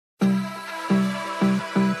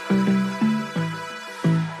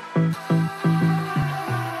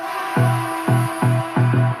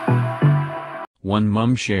One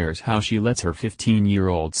mom shares how she lets her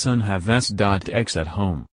 15-year-old son have s.ex at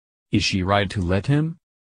home. Is she right to let him?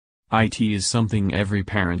 It is something every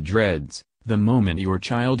parent dreads, the moment your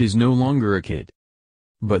child is no longer a kid.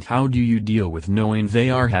 But how do you deal with knowing they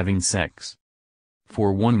are having sex?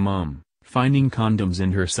 For one mom, finding condoms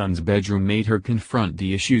in her son's bedroom made her confront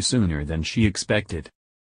the issue sooner than she expected.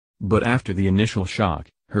 But after the initial shock,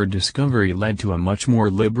 her discovery led to a much more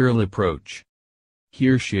liberal approach.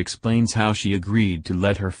 Here she explains how she agreed to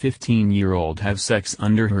let her 15-year-old have sex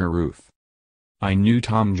under her roof. I knew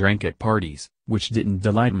Tom drank at parties, which didn't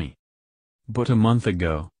delight me. But a month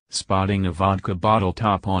ago, spotting a vodka bottle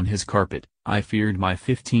top on his carpet, I feared my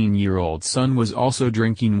 15-year-old son was also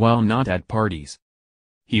drinking while not at parties.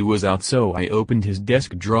 He was out, so I opened his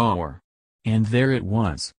desk drawer. And there it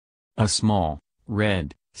was. A small,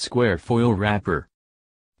 red, square foil wrapper.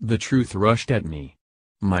 The truth rushed at me.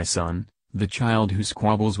 My son, the child who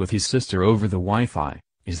squabbles with his sister over the Wi-Fi,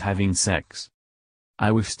 is having sex. I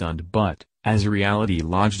was stunned but, as reality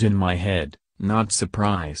lodged in my head, not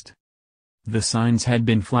surprised. The signs had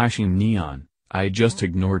been flashing neon, I just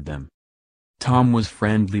ignored them. Tom was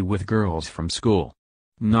friendly with girls from school.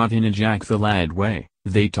 Not in a Jack-the-Lad way,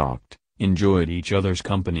 they talked, enjoyed each other's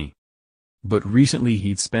company. But recently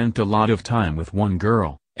he'd spent a lot of time with one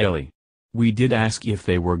girl, Ellie. We did ask if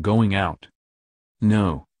they were going out.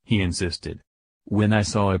 No, he insisted. When I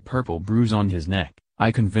saw a purple bruise on his neck,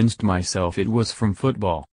 I convinced myself it was from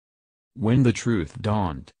football. When the truth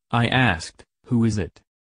dawned, I asked, "Who is it?"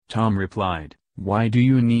 Tom replied, "Why do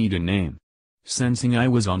you need a name?" Sensing I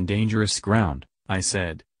was on dangerous ground, I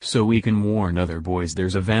said, "So we can warn other boys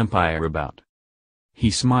there's a vampire about."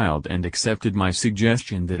 He smiled and accepted my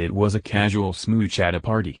suggestion that it was a casual smooch at a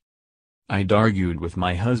party. I'd argued with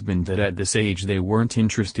my husband that at this age they weren't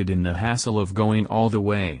interested in the hassle of going all the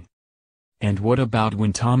way. And what about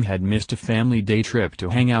when Tom had missed a family day trip to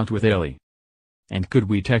hang out with Ellie? And could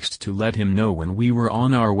we text to let him know when we were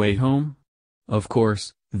on our way home? Of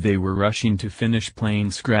course, they were rushing to finish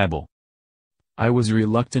playing Scrabble. I was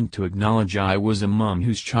reluctant to acknowledge I was a mom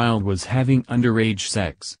whose child was having underage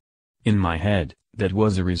sex. In my head, that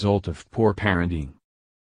was a result of poor parenting.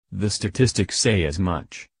 The statistics say as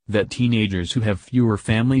much, that teenagers who have fewer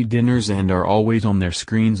family dinners and are always on their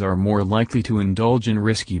screens are more likely to indulge in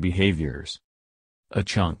risky behaviors. A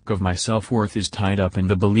chunk of my self-worth is tied up in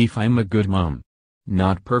the belief I'm a good mom.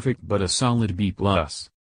 Not perfect but a solid B+.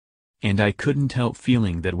 And I couldn't help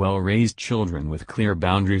feeling that well-raised children with clear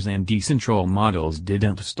boundaries and decent role models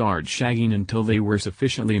didn't start shagging until they were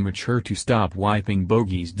sufficiently mature to stop wiping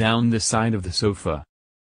bogeys down the side of the sofa.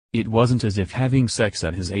 It wasn't as if having sex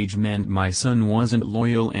at his age meant my son wasn't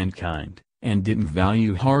loyal and kind, and didn't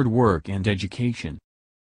value hard work and education.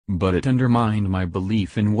 But it undermined my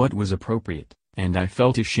belief in what was appropriate, and I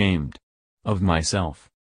felt ashamed of myself.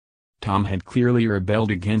 Tom had clearly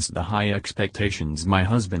rebelled against the high expectations my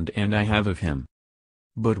husband and I have of him.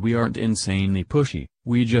 But we aren't insanely pushy,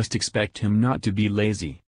 we just expect him not to be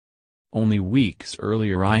lazy. Only weeks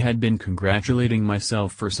earlier I had been congratulating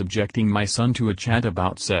myself for subjecting my son to a chat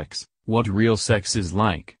about sex, what real sex is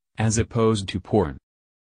like, as opposed to porn.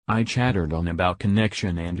 I chattered on about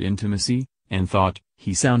connection and intimacy, and thought,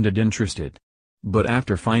 he sounded interested. But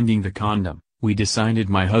after finding the condom, we decided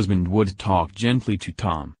my husband would talk gently to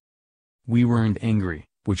Tom. We weren't angry,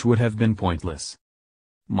 which would have been pointless.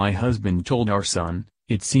 My husband told our son,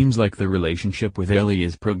 "It seems like the relationship with Ellie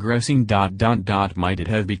is progressing. Might it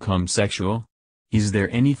have become sexual? Is there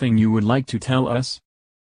anything you would like to tell us?"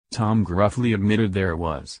 Tom gruffly admitted there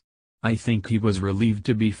was. I think he was relieved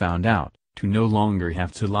to be found out, to no longer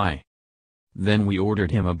have to lie. Then we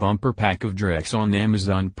ordered him a bumper pack of Drex on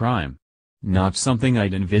Amazon Prime. Not something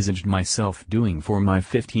I'd envisaged myself doing for my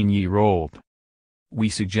 15-year-old. We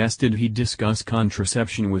suggested he discuss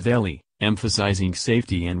contraception with Ellie, emphasizing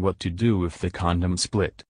safety and what to do if the condom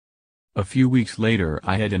split. A few weeks later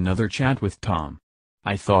I had another chat with Tom.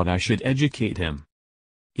 I thought I should educate him.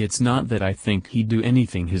 It's not that I think he'd do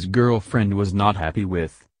anything his girlfriend was not happy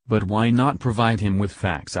with, but why not provide him with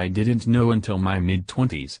facts I didn't know until my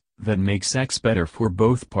mid-20s, that make sex better for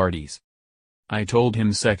both parties. I told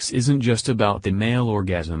him sex isn't just about the male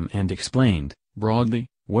orgasm and explained, broadly,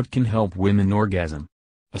 what can help women orgasm.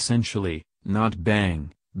 Essentially, not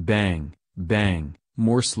bang, bang, bang,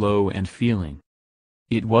 more slow and feeling.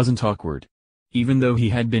 It wasn't awkward. Even though he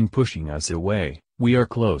had been pushing us away, we are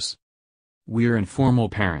close. We're informal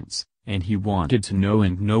parents, and he wanted to know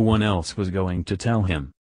and no one else was going to tell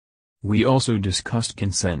him. We also discussed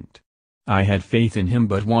consent. I had faith in him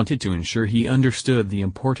but wanted to ensure he understood the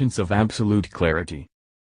importance of absolute clarity.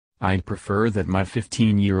 I'd prefer that my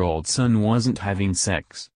 15-year-old son wasn't having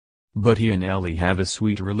sex. But he and Ellie have a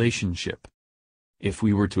sweet relationship. If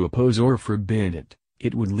we were to oppose or forbid it,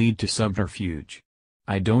 it would lead to subterfuge.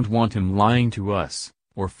 I don't want him lying to us,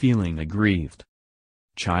 or feeling aggrieved.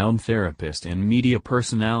 Child therapist and media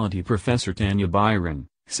personality Professor Tanya Byron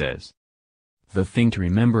says, "The thing to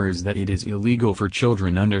remember is that it is illegal for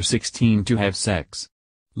children under 16 to have sex.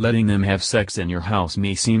 Letting them have sex in your house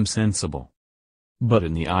may seem sensible. But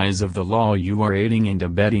in the eyes of the law you are aiding and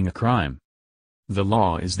abetting a crime. The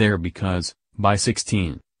law is there because, by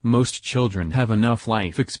 16, most children have enough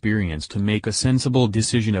life experience to make a sensible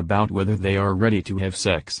decision about whether they are ready to have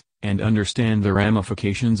sex, and understand the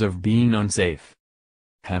ramifications of being unsafe.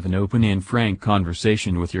 Have an open and frank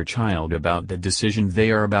conversation with your child about the decision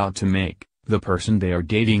they are about to make, the person they are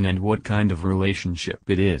dating and what kind of relationship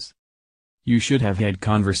it is. You should have had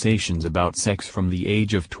conversations about sex from the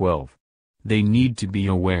age of 12. They need to be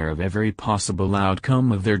aware of every possible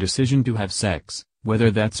outcome of their decision to have sex, whether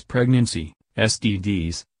that's pregnancy,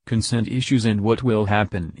 STDs, consent issues and what will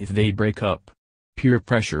happen if they break up. Peer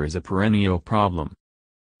pressure is a perennial problem.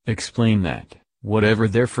 Explain that, whatever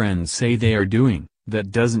their friends say they are doing,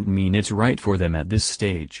 that doesn't mean it's right for them at this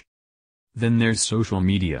stage." Then there's social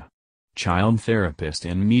media. Child therapist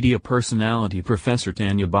and media personality Professor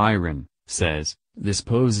Tanya Byron says, "This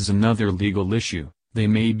poses another legal issue. They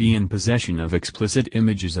may be in possession of explicit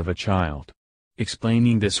images of a child.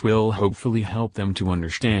 Explaining this will hopefully help them to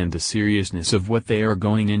understand the seriousness of what they are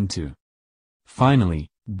going into." Finally,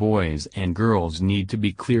 boys and girls need to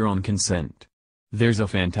be clear on consent. There's a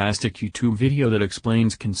fantastic YouTube video that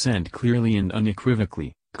explains consent clearly and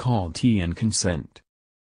unequivocally, called Tea and Consent.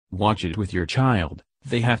 Watch it with your child.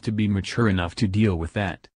 They have to be mature enough to deal with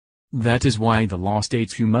that. That is why the law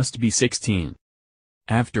states you must be 16.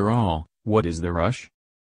 After all, what is the rush?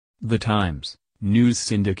 The Times, news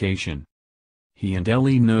syndication. "He and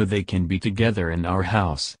Ellie know they can be together in our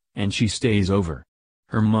house, and she stays over.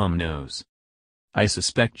 Her mom knows. I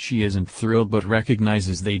suspect she isn't thrilled but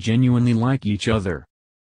recognizes they genuinely like each other.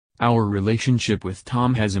 Our relationship with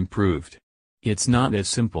Tom has improved. It's not as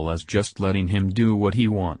simple as just letting him do what he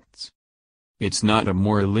wants. It's not a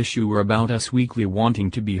moral issue or about us weakly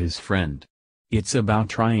wanting to be his friend. It's about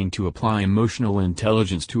trying to apply emotional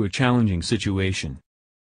intelligence to a challenging situation.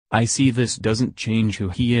 I see this doesn't change who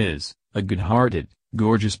he is, a good-hearted,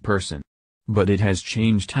 gorgeous person. But it has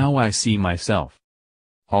changed how I see myself.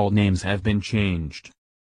 All names have been changed."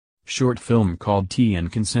 Short film called Tea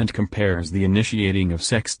and Consent compares the initiating of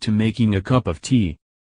sex to making a cup of tea,